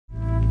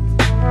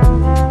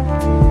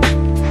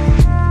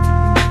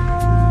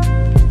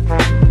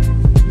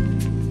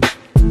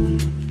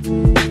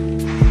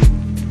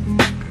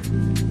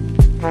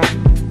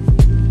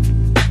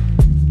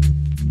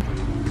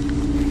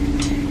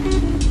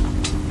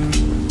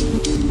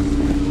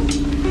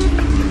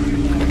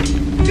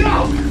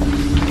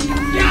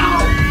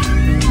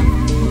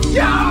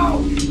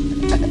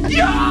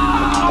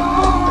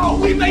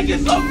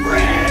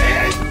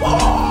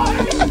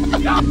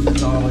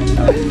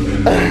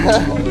Took her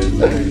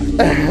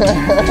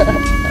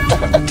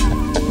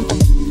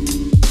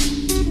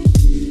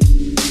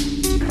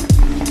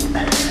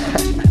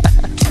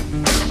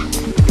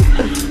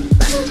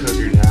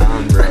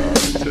down, bro.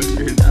 Took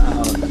her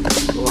down.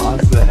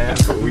 Lost the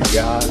half, but we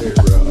got her,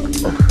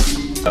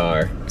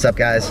 bro. What's up,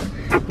 guys?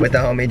 With the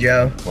homie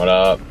Joe. What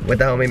up? With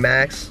the homie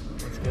Max.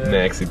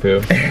 Maxi Poo.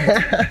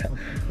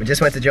 We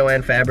just went to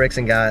Joann Fabrics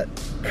and got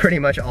pretty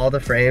much all the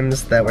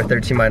frames that were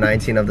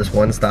 13x19 of this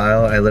one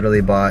style. I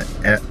literally bought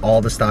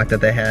all the stock that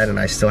they had, and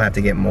I still have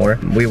to get more.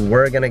 We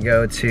were gonna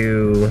go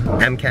to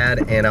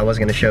MCAD, and I was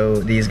gonna show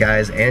these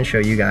guys and show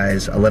you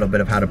guys a little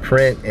bit of how to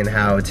print and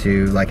how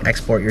to like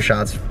export your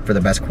shots for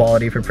the best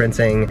quality for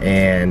printing,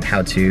 and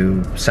how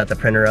to set the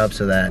printer up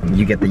so that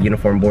you get the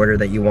uniform border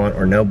that you want,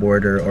 or no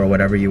border, or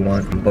whatever you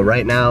want. But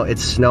right now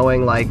it's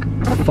snowing like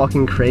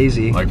fucking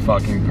crazy. Like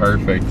fucking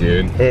perfect,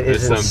 dude. It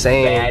is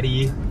insane.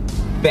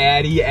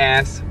 Fatty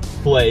ass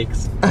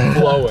flakes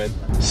flowing.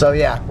 So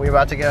yeah, we're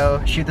about to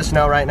go shoot the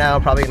snow right now.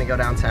 Probably gonna go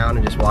downtown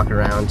and just walk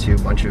around to a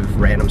bunch of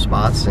random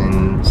spots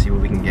and see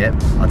what we can get.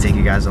 I'll take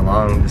you guys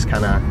along. This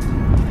kind of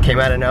came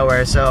out of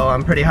nowhere, so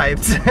I'm pretty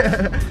hyped.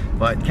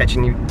 But catch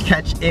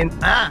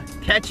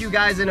you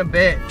guys in a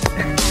bit.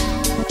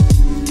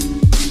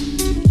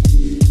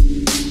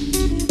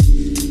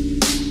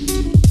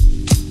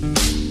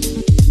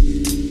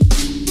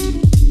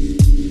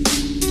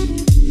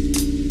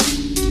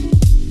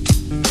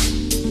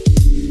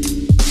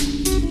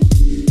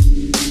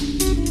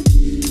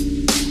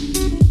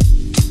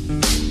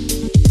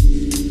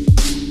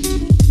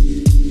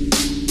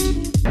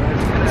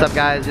 What's up,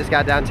 guys? Just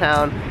got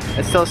downtown.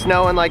 It's still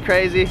snowing like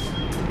crazy.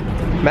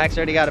 Max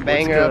already got a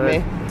banger of me.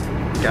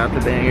 Got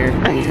the banger.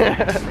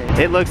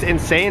 It looks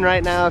insane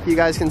right now, if you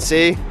guys can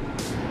see.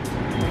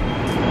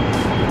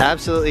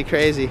 Absolutely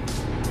crazy.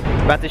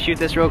 About to shoot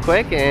this real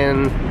quick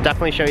and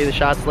definitely show you the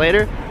shots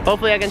later.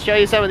 Hopefully I can show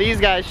you some of these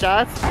guys'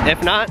 shots.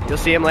 If not, you'll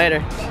see them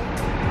later.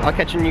 I'll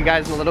catch you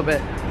guys in a little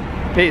bit.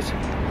 Peace.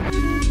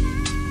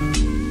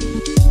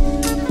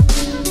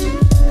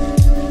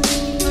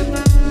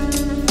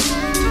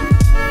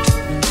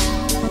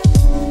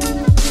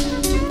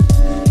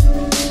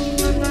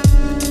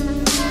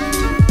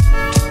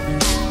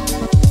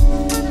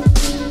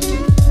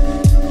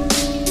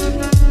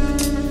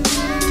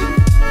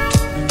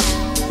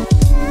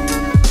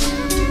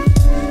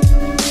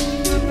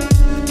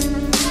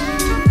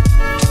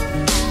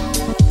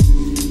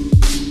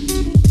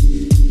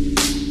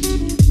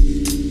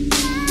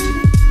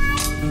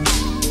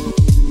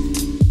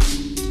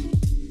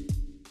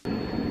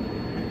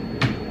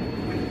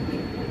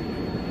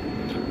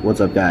 What's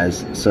up,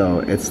 guys? So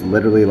it's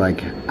literally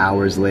like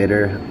hours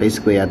later,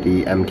 basically at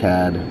the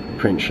MCAD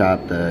print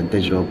shop, the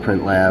digital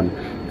print lab,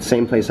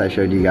 same place I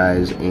showed you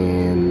guys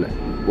in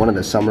one of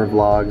the summer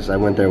vlogs. I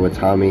went there with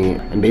Tommy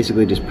and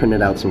basically just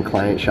printed out some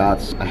client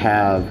shots. I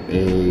have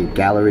a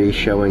gallery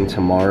showing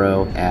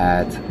tomorrow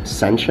at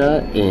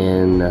Sencha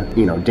in,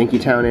 you know,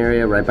 Dinkytown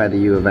area, right by the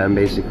U of M,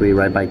 basically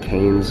right by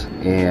Canes,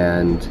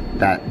 and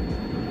that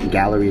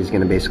gallery is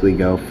going to basically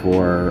go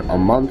for a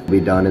month. It'll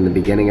be done in the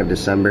beginning of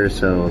December,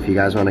 so if you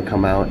guys want to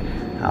come out,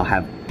 I'll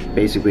have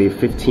basically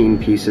 15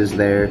 pieces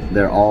there.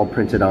 They're all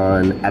printed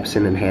on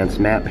Epson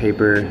enhanced matte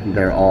paper.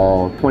 They're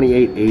all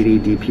 2880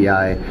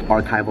 DPI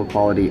archival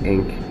quality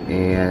ink,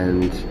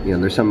 and you know,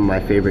 there's some of my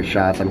favorite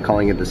shots. I'm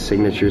calling it the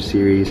signature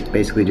series.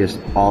 Basically just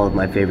all of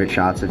my favorite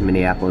shots of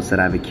Minneapolis that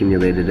I've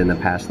accumulated in the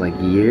past like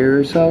year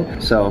or so.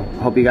 So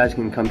hope you guys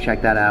can come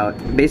check that out.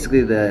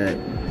 Basically the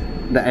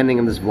ending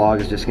of this vlog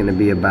is just going to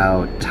be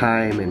about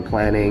time and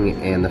planning,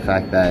 and the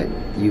fact that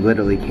you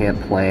literally can't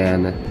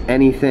plan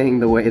anything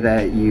the way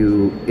that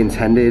you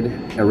intended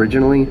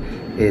originally.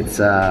 It's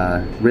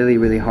really,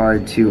 really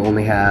hard to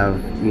only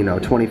have, you know,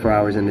 24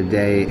 hours in a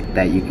day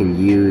that you can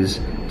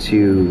use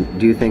to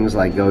do things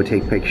like go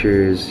take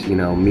pictures, you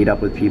know, meet up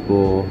with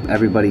people.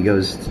 Everybody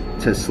goes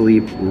to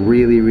sleep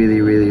really, really,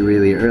 really,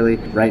 really early.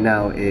 Right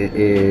now it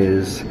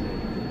is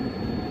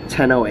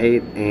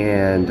 10:08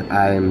 and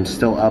I'm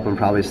still up. I'm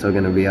probably still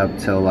gonna be up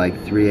till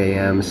like 3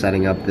 a.m.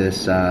 setting up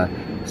this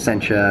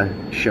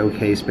Sencha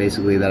showcase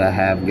basically that I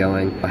have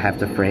going. I have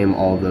to frame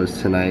all of those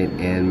tonight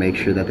and make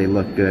sure that they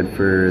look good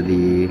for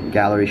the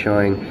gallery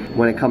showing.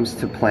 When it comes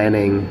to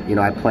planning, you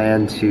know, I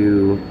plan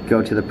to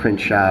go to the print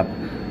shop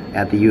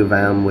at the U of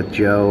M with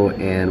Joe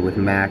and with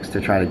Max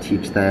to try to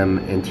teach them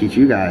and teach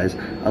you guys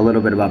a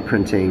little bit about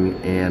printing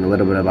and a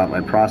little bit about my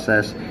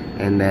process.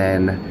 And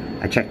then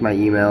I checked my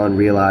email and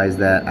realized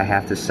that I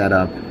have to set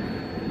up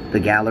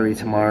the gallery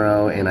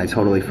tomorrow, and I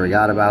totally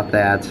forgot about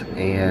that.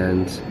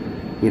 And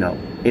you know,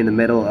 in the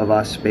middle of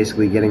us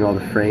basically getting all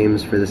the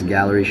frames for this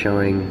gallery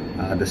showing,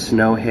 the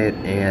snow hit,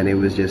 and it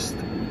was just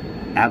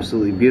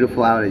absolutely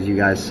beautiful out, as you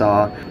guys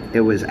saw.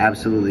 It was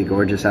absolutely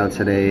gorgeous out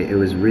today. It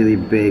was really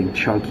big,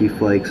 chunky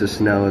flakes of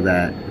snow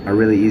that are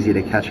really easy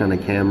to catch on the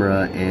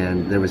camera,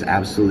 and there was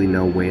absolutely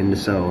no wind,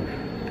 so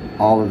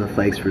all of the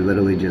flakes were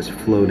literally just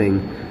floating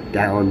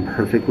down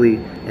perfectly,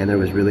 and there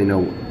was really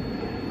no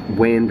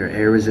wind or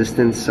air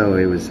resistance, so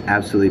it was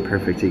absolutely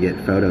perfect to get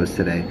photos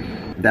today.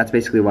 that's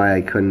basically why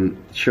I couldn't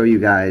show you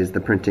guys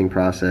the printing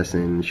process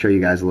and show you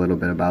guys a little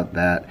bit about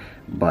that,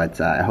 but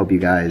I hope you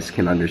guys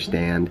can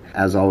understand.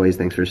 As always,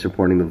 thanks for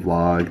supporting the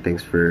vlog.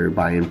 Thanks for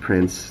buying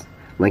prints.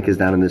 Link is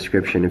down in the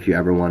description if you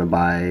ever want to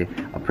buy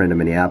a print of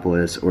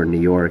Minneapolis or New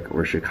York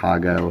or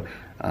Chicago.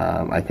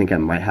 I think I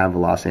might have a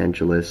Los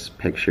Angeles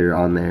picture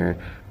on there,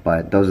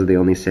 but those are the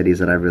only cities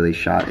that I've really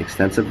shot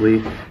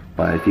extensively.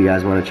 But if you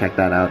guys want to check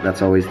that out,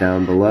 that's always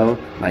down below.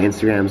 My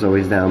Instagram's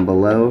always down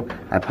below.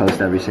 I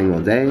post every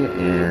single day,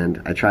 and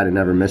I try to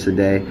never miss a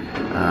day.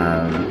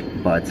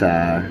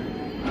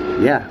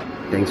 Yeah,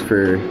 thanks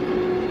for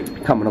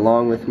coming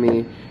along with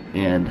me.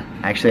 And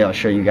actually, I'll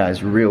show you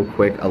guys real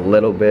quick a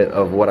little bit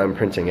of what I'm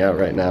printing out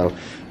right now.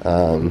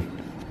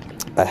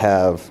 I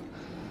have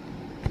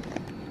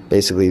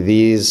basically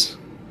these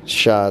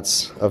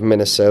shots of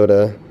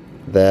Minnesota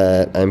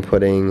that I'm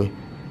putting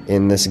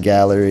in this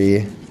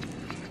gallery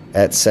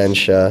at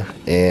Sencha,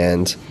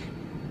 and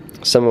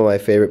some of my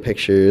favorite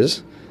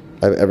pictures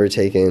I've ever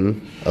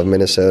taken of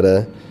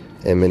Minnesota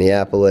and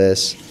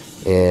Minneapolis.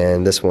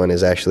 And this one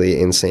is actually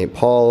in St.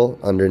 Paul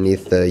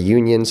underneath the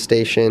Union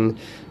Station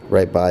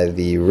right by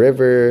the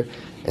river,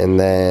 and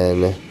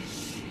then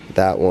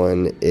that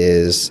one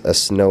is a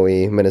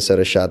snowy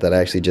Minnesota shot that I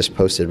actually just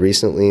posted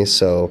recently.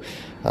 So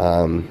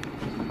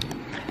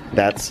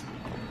that's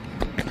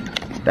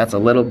a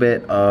little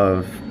bit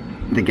of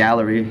the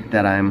gallery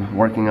that I'm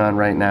working on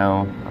right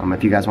now.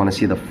 If you guys want to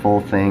see the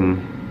full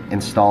thing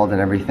installed and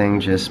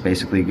everything, just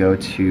basically go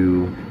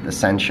to the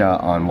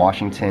Sencha on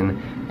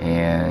Washington,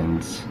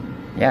 and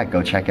yeah,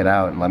 go check it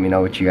out and let me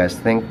know what you guys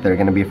think. They're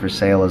gonna be for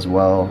sale as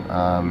well,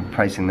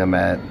 pricing them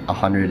at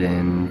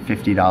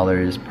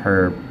 $150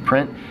 per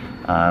print,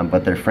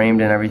 but they're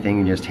framed and everything.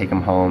 You just take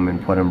them home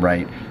and put them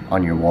right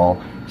on your wall.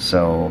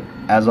 So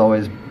as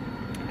always,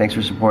 thanks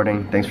for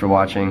supporting, thanks for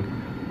watching.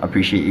 I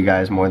appreciate you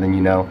guys more than you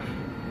know.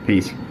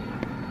 Peace.